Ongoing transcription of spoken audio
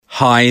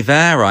Hi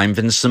there, I'm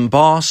Vincent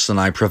Boss and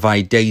I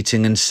provide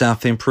dating and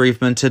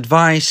self-improvement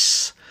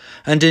advice.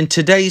 And in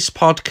today's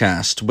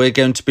podcast, we're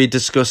going to be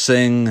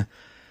discussing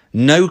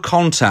no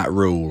contact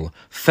rule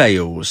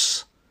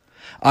fails.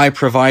 I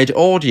provide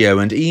audio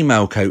and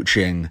email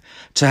coaching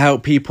to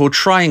help people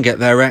try and get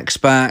their ex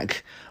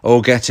back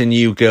or get a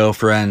new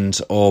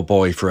girlfriend or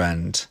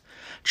boyfriend.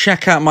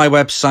 Check out my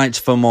website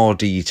for more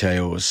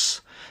details.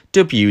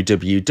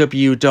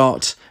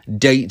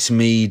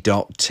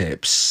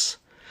 www.dateme.tips.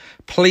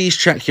 Please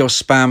check your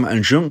spam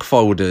and junk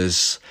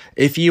folders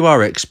if you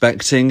are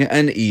expecting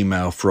an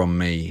email from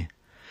me.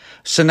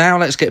 So now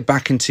let's get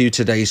back into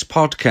today's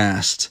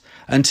podcast,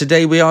 and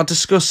today we are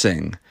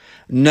discussing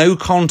no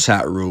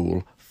contact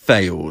rule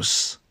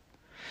fails.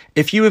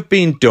 If you have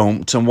been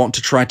dumped and want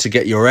to try to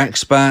get your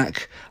ex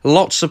back,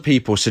 lots of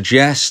people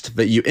suggest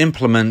that you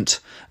implement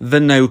the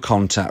no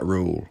contact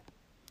rule.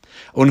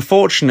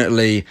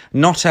 Unfortunately,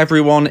 not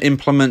everyone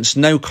implements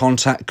no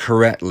contact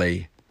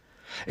correctly.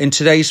 In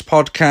today's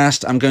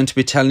podcast, I'm going to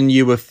be telling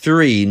you of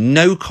 3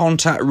 no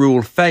contact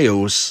rule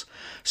fails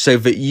so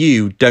that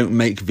you don't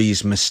make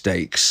these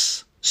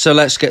mistakes. So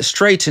let's get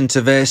straight into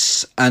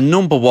this. And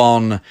number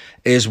 1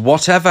 is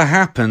whatever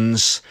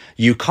happens,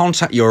 you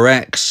contact your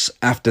ex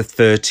after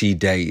 30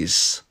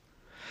 days.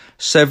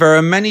 So there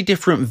are many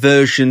different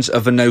versions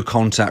of a no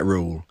contact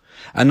rule,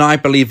 and I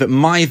believe that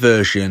my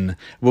version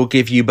will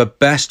give you the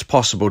best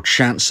possible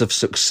chance of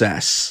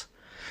success.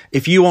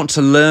 If you want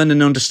to learn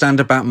and understand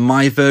about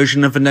my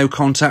version of a no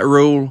contact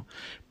rule,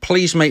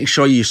 please make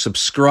sure you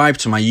subscribe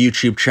to my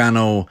YouTube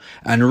channel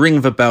and ring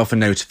the bell for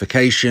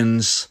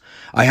notifications.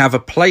 I have a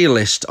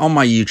playlist on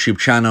my YouTube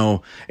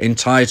channel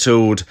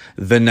entitled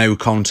The No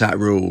Contact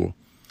Rule.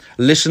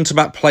 Listen to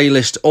that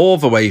playlist all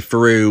the way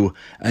through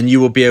and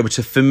you will be able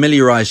to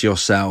familiarize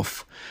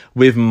yourself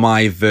with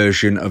my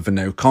version of the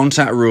no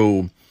contact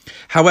rule.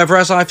 However,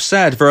 as I've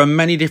said, there are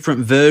many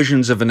different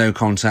versions of a no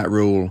contact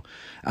rule,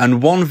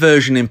 and one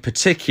version in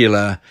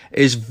particular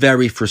is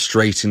very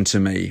frustrating to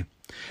me.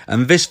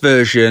 And this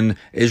version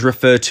is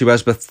referred to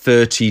as the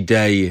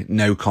 30-day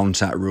no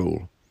contact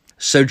rule.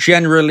 So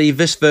generally,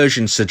 this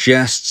version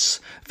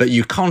suggests that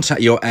you contact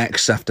your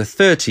ex after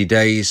 30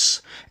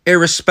 days,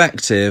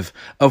 irrespective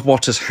of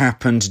what has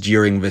happened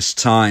during this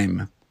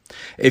time.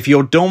 If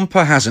your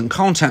dumper hasn't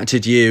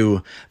contacted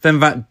you, then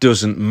that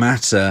doesn't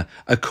matter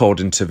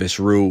according to this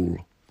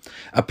rule.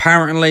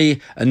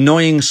 Apparently,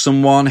 annoying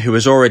someone who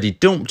has already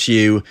dumped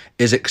you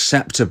is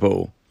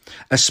acceptable,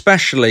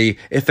 especially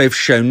if they've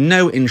shown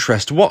no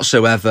interest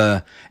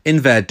whatsoever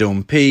in their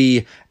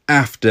dumpee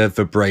after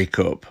the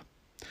breakup.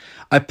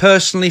 I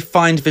personally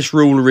find this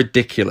rule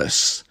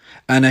ridiculous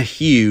and a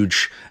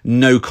huge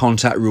no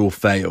contact rule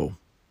fail.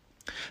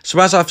 So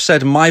as I've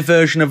said, my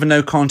version of a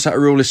no contact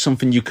rule is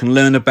something you can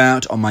learn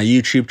about on my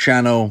YouTube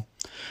channel.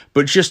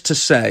 But just to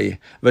say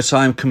that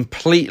I'm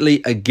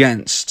completely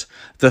against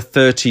the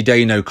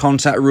 30-day no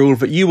contact rule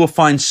that you will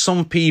find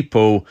some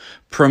people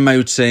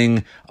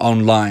promoting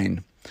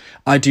online.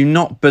 I do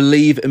not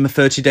believe in the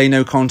 30-day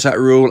no contact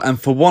rule,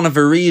 and for one of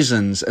the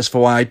reasons as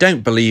for why I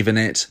don't believe in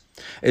it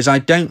is I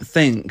don't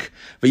think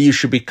that you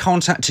should be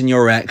contacting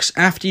your ex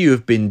after you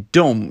have been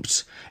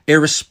dumped,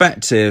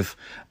 irrespective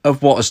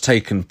of what has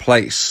taken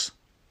place.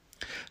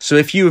 So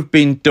if you have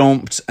been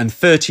dumped and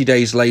 30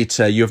 days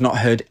later you have not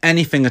heard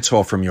anything at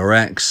all from your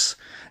ex,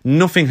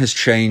 nothing has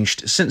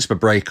changed since the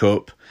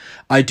breakup,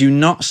 I do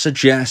not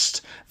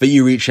suggest that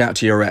you reach out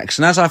to your ex.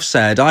 And as I've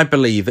said, I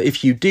believe that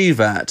if you do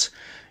that,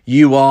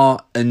 you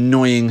are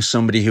annoying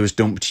somebody who has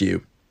dumped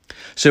you.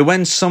 So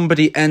when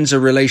somebody ends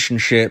a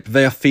relationship,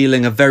 they are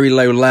feeling a very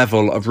low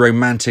level of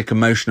romantic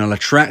emotional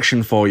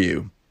attraction for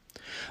you.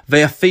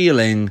 They are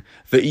feeling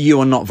that you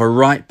are not the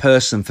right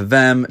person for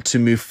them to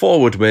move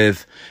forward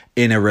with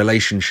in a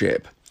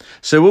relationship.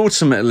 So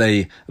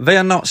ultimately, they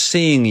are not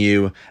seeing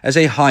you as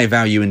a high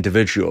value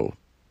individual.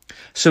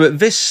 So at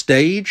this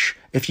stage,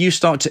 if you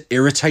start to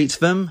irritate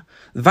them,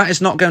 that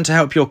is not going to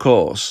help your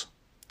cause.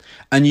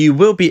 And you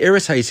will be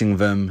irritating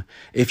them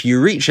if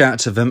you reach out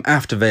to them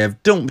after they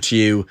have dumped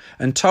you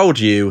and told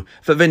you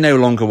that they no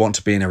longer want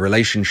to be in a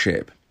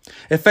relationship.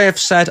 If they have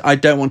said, I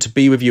don't want to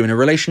be with you in a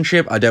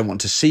relationship, I don't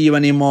want to see you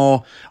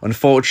anymore,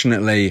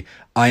 unfortunately,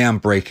 I am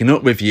breaking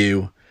up with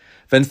you,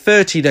 then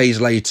 30 days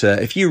later,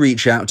 if you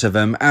reach out to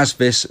them, as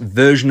this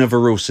version of a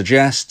rule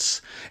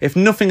suggests, if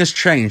nothing has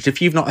changed,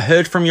 if you've not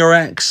heard from your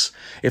ex,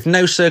 if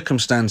no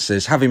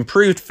circumstances have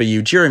improved for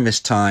you during this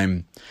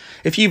time,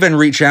 if you then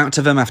reach out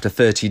to them after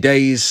 30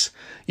 days,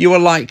 you are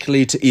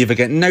likely to either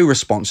get no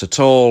response at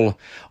all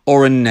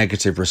or a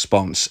negative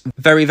response.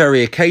 Very,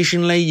 very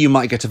occasionally, you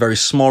might get a very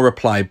small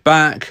reply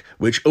back,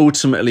 which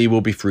ultimately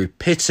will be through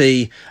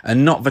pity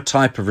and not the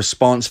type of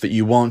response that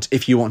you want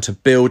if you want to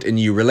build a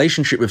new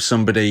relationship with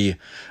somebody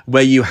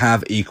where you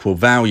have equal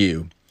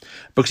value.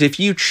 Because if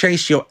you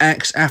chase your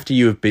ex after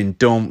you have been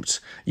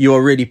dumped, you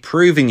are really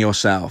proving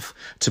yourself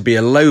to be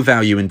a low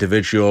value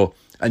individual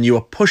and you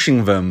are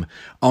pushing them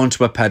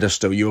onto a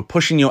pedestal. You are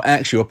pushing your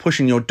ex, you are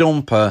pushing your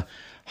dumper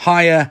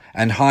higher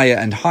and higher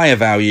and higher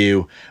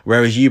value,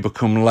 whereas you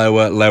become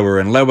lower, lower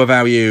and lower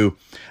value.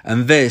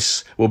 And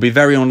this will be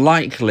very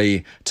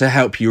unlikely to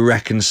help you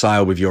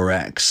reconcile with your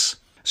ex.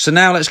 So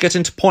now let's get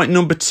into point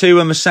number 2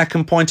 and the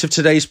second point of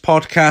today's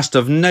podcast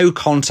of no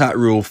contact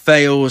rule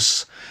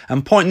fails.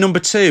 And point number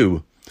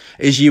 2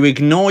 is you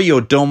ignore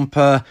your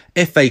dumper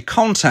if they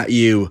contact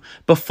you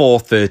before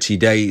 30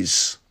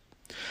 days.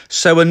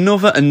 So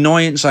another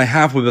annoyance I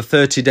have with a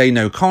 30-day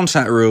no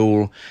contact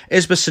rule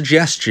is the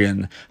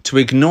suggestion to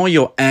ignore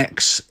your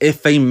ex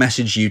if they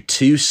message you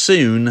too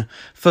soon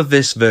for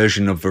this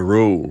version of the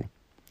rule.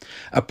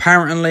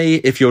 Apparently,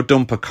 if your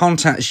dumper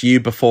contacts you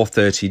before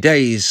 30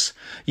 days,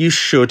 you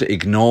should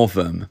ignore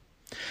them.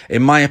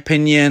 In my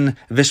opinion,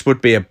 this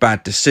would be a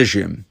bad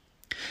decision.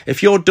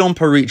 If your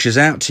dumper reaches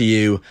out to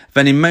you,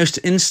 then in most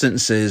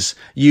instances,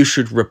 you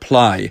should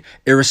reply,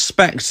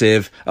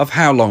 irrespective of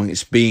how long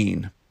it's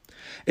been.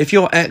 If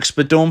your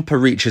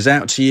ex-dumper reaches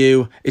out to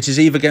you, it is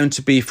either going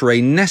to be for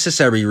a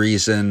necessary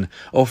reason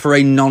or for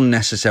a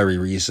non-necessary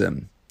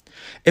reason.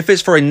 If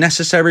it's for a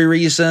necessary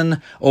reason,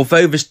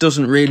 although this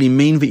doesn't really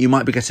mean that you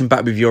might be getting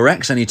back with your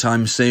ex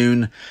anytime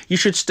soon, you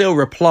should still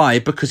reply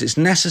because it's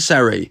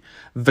necessary.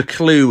 The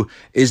clue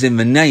is in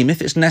the name.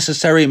 If it's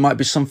necessary, it might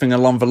be something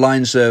along the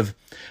lines of,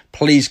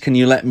 please can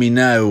you let me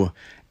know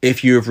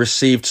if you have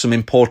received some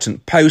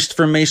important post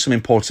from me, some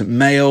important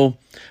mail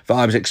that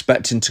I was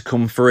expecting to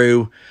come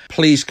through.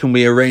 Please can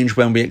we arrange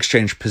when we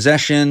exchange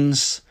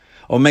possessions?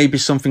 Or maybe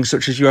something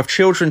such as you have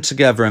children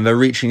together and they're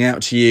reaching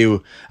out to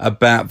you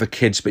about the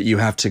kids that you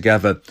have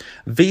together.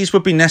 These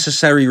would be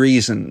necessary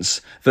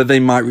reasons that they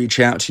might reach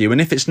out to you. And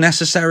if it's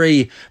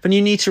necessary, then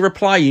you need to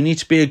reply. You need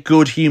to be a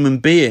good human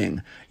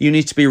being. You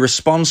need to be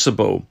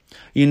responsible.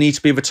 You need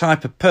to be the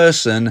type of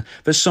person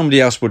that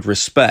somebody else would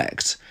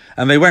respect.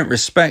 And they won't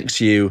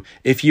respect you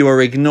if you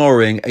are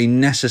ignoring a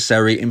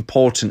necessary,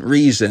 important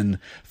reason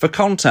for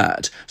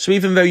contact. So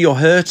even though you're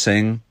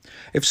hurting,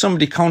 if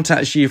somebody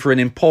contacts you for an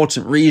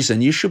important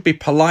reason, you should be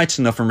polite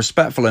enough and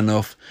respectful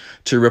enough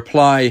to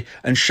reply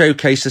and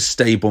showcase a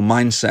stable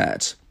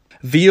mindset.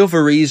 The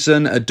other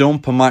reason a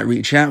dumper might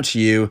reach out to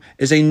you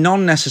is a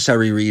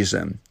non-necessary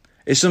reason.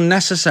 It's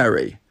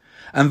unnecessary.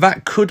 And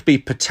that could be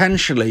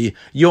potentially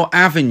your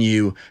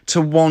avenue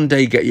to one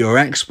day get your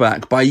ex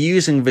back by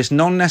using this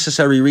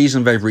non-necessary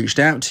reason they've reached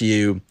out to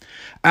you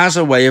as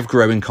a way of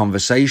growing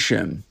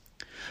conversation.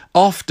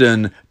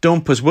 Often,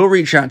 dumpers will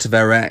reach out to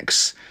their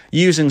ex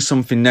using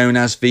something known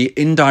as the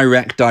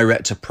indirect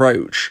direct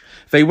approach.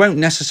 They won't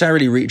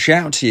necessarily reach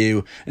out to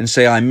you and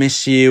say, I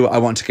miss you, I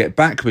want to get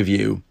back with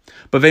you.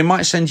 But they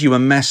might send you a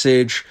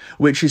message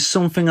which is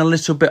something a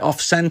little bit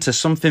off-centre,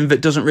 something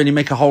that doesn't really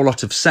make a whole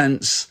lot of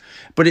sense.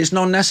 But it's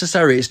not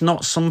necessary, it's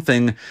not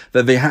something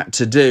that they had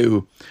to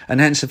do. And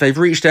hence, if they've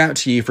reached out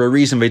to you for a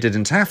reason they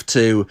didn't have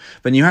to,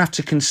 then you have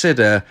to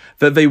consider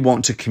that they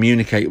want to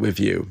communicate with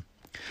you.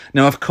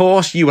 Now, of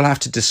course, you will have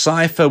to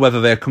decipher whether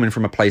they're coming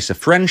from a place of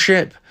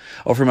friendship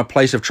or from a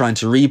place of trying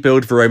to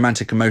rebuild the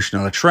romantic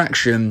emotional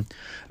attraction.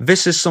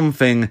 This is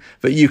something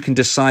that you can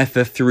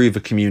decipher through the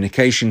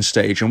communication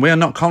stage, and we are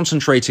not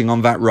concentrating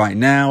on that right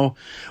now,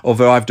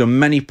 although I've done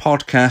many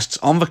podcasts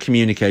on the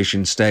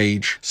communication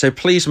stage. So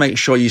please make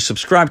sure you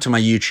subscribe to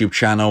my YouTube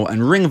channel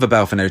and ring the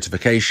bell for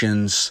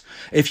notifications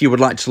if you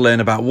would like to learn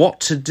about what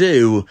to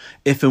do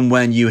if and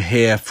when you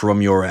hear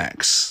from your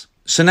ex.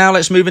 So now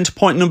let's move into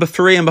point number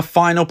 3 and the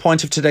final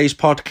point of today's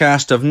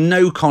podcast of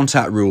no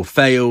contact rule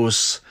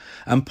fails.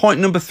 And point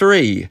number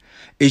 3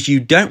 is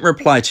you don't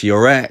reply to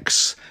your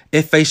ex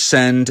if they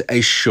send a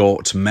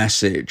short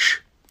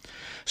message.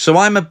 So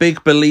I'm a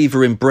big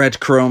believer in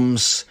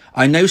breadcrumbs.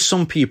 I know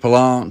some people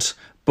aren't,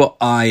 but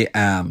I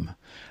am.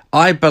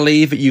 I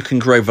believe that you can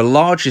grow the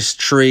largest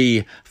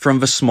tree from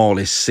the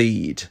smallest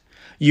seed.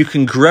 You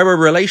can grow a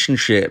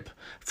relationship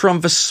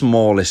from the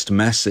smallest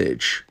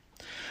message.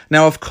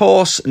 Now, of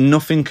course,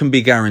 nothing can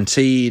be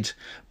guaranteed,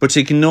 but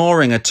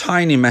ignoring a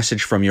tiny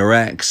message from your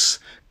ex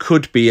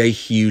could be a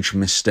huge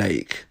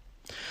mistake.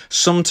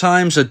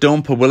 Sometimes a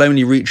dumper will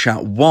only reach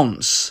out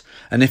once,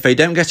 and if they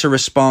don't get a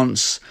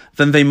response,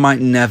 then they might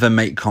never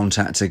make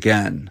contact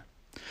again.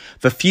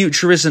 The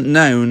future isn't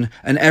known,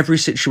 and every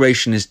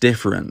situation is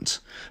different,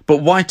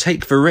 but why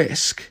take the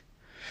risk?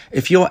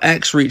 If your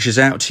ex reaches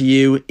out to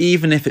you,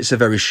 even if it's a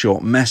very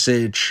short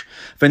message,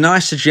 then I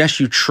suggest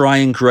you try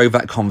and grow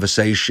that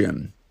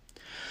conversation.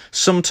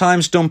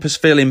 Sometimes dumpers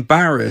feel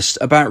embarrassed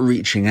about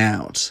reaching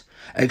out,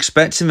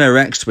 expecting their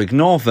ex to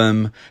ignore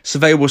them, so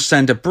they will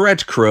send a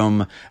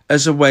breadcrumb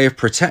as a way of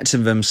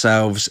protecting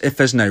themselves if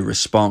there's no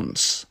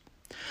response.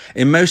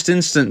 In most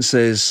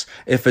instances,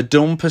 if a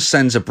dumper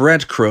sends a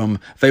breadcrumb,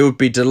 they would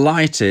be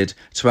delighted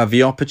to have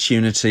the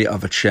opportunity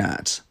of a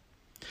chat.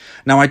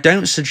 Now, I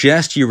don't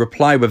suggest you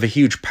reply with a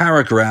huge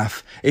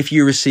paragraph if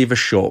you receive a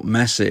short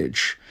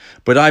message,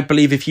 But I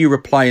believe if you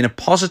reply in a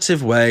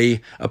positive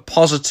way, a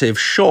positive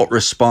short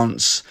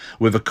response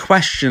with a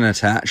question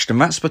attached, and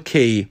that's the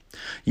key,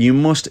 you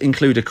must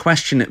include a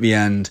question at the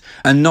end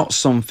and not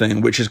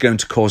something which is going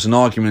to cause an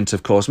argument,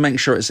 of course. Make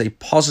sure it's a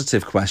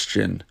positive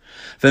question.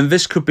 Then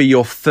this could be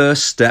your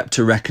first step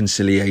to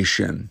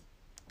reconciliation.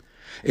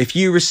 If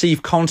you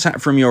receive contact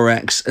from your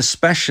ex,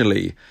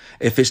 especially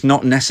if it's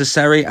not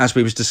necessary, as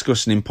we was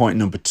discussing in point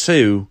number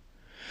 2,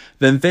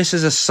 then this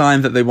is a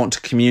sign that they want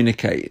to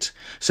communicate.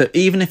 So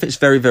even if it's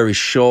very, very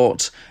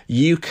short,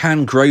 you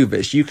can grow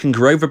this. You can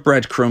grow the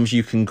breadcrumbs,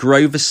 you can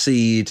grow the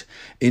seed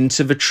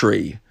into the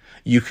tree.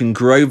 You can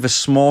grow the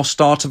small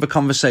start of a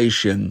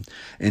conversation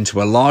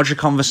into a larger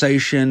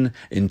conversation,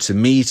 into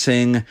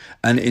meeting,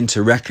 and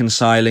into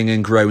reconciling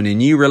and growing a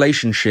new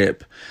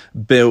relationship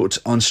built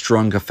on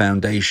stronger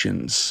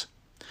foundations.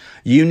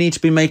 You need to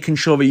be making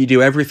sure that you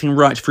do everything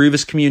right through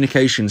this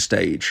communication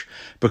stage,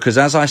 because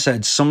as I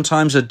said,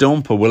 sometimes a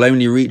dumper will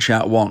only reach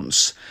out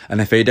once,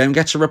 and if they don't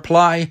get a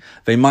reply,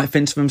 they might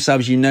think to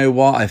themselves, you know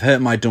what, I've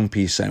hurt my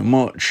dumpy so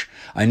much.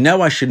 I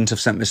know I shouldn't have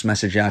sent this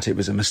message out, it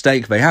was a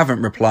mistake, they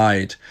haven't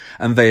replied,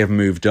 and they have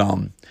moved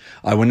on.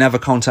 I will never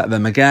contact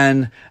them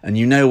again, and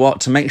you know what,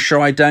 to make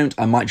sure I don't,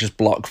 I might just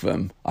block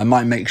them. I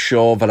might make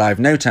sure that I have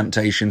no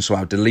temptation, so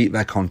I'll delete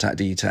their contact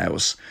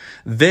details.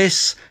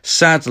 This,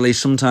 sadly,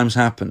 sometimes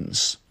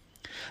happens.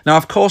 Now,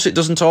 of course, it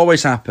doesn't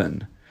always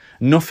happen.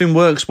 Nothing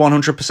works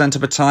 100%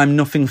 of the time,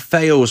 nothing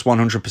fails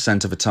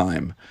 100% of the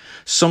time.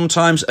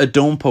 Sometimes a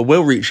dumper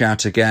will reach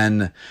out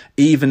again,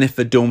 even if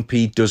the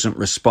dumpy doesn't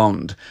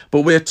respond.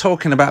 But we're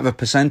talking about the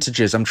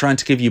percentages. I'm trying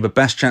to give you the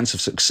best chance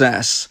of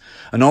success.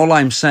 And all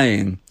I'm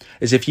saying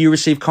is if you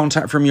receive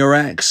contact from your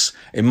ex,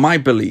 in my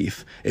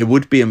belief, it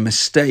would be a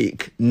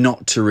mistake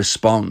not to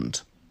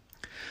respond.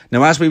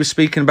 Now, as we were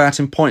speaking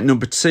about in point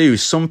number 2,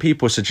 some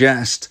people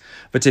suggest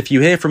that if you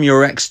hear from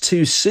your ex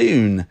too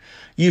soon,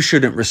 you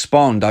shouldn't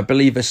respond. I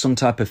believe there's some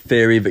type of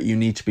theory that you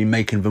need to be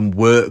making them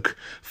work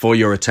for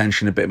your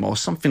attention a bit more,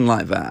 something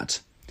like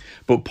that.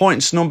 But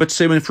points number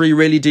 2 and 3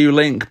 really do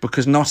link,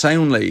 because not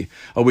only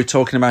are we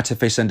talking about if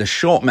they send a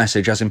short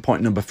message, as in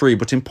point number 3,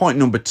 but in point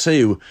number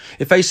 2,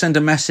 if they send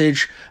a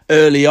message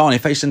early on,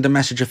 if they send a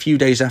message a few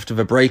days after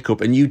the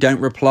breakup and you don't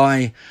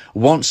reply,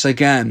 once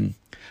again,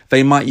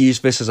 they might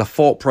use this as a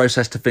thought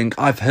process to think,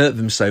 I've hurt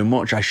them so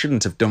much, I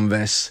shouldn't have done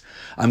this.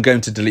 I'm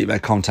going to delete their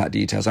contact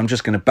details. I'm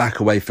just going to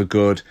back away for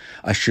good.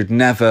 I should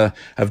never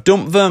have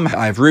dumped them.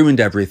 I've ruined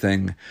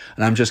everything.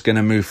 And I'm just going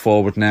to move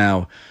forward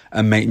now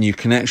and make new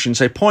connections.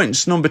 So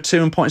points number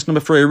 2 and points number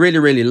 3 are really,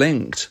 really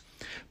linked.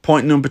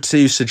 Point number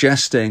 2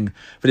 suggesting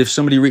that if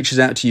somebody reaches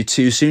out to you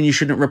too soon, you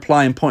shouldn't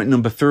reply. And point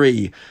number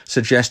 3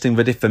 suggesting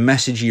that if the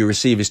message you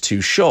receive is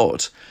too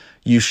short,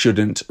 you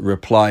shouldn't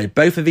reply.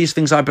 Both of these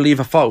things I believe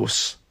are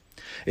false.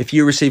 If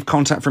you receive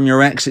contact from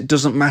your ex, it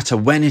doesn't matter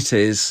when it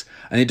is,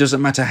 and it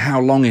doesn't matter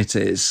how long it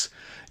is.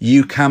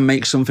 You can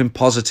make something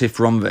positive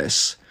from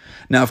this.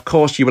 Now, of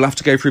course, you will have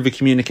to go through the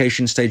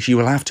communication stage. You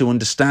will have to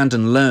understand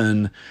and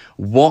learn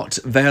what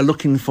they're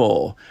looking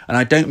for. And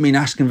I don't mean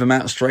asking them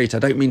out straight. I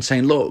don't mean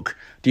saying, look,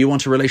 do you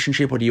want a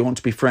relationship or do you want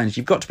to be friends?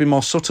 You've got to be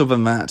more subtle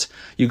than that.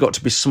 You've got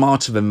to be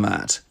smarter than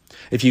that.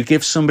 If you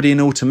give somebody an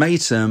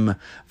ultimatum,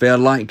 they are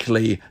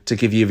likely to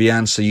give you the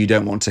answer you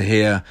don't want to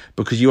hear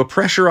because you are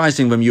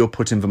pressurizing them, you're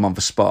putting them on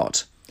the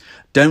spot.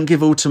 Don't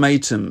give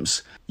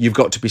ultimatums. You've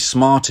got to be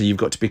smarter, you've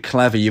got to be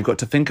clever, you've got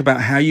to think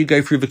about how you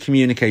go through the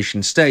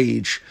communication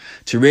stage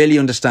to really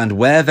understand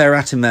where they're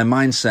at in their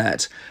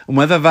mindset and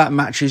whether that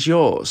matches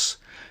yours.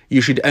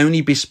 You should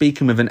only be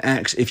speaking with an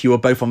ex if you are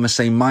both on the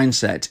same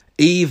mindset.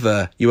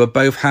 Either you are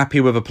both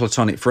happy with a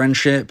platonic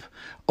friendship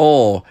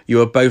or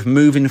you are both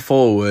moving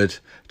forward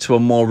to a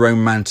more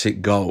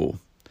romantic goal.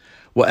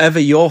 Whatever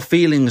your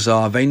feelings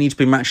are, they need to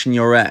be matching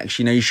your ex.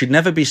 You should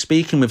never be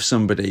speaking with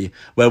somebody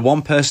where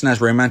one person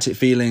has romantic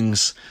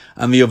feelings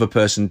and the other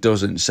person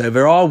doesn't. So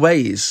there are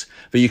ways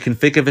that you can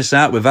figure this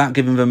out without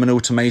giving them an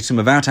ultimatum,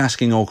 without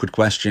asking awkward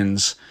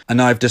questions.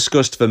 And I've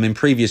discussed them in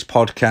previous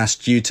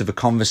podcasts due to the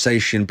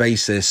conversation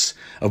basis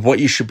of what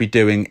you should be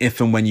doing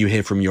if and when you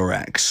hear from your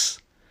ex.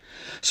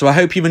 So I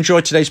hope you've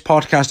enjoyed today's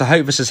podcast. I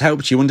hope this has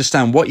helped you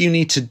understand what you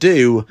need to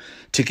do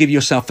to give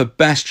yourself the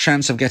best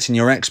chance of getting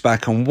your ex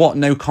back and what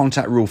no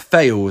contact rule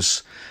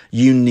fails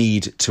you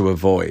need to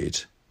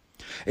avoid.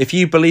 If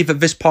you believe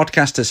that this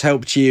podcast has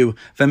helped you,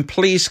 then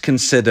please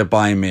consider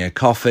buying me a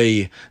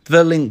coffee.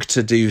 The link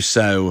to do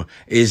so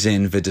is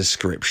in the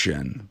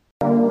description.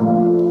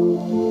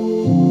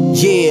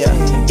 Yeah,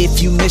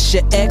 if you miss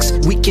your ex,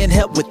 we can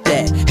help with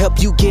that.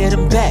 Help you get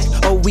him back,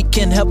 or we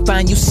can help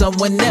find you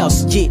someone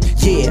else. Yeah,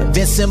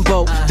 Vincent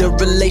Bo, the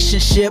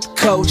relationship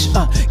coach,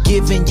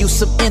 giving you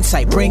some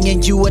insight,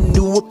 bringing you a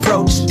new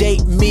approach.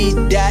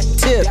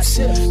 DateMe.tips,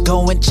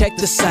 go and check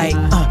the site,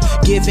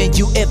 giving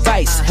you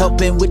advice,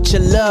 helping with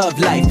your love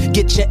life.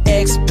 Get your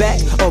ex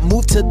back, or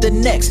move to the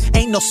next.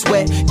 Ain't no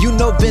sweat, you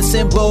know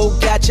Vincent Bo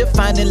got you.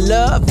 Finding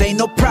love ain't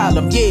no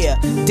problem. Yeah,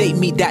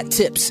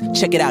 DateMe.tips,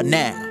 check it out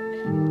now.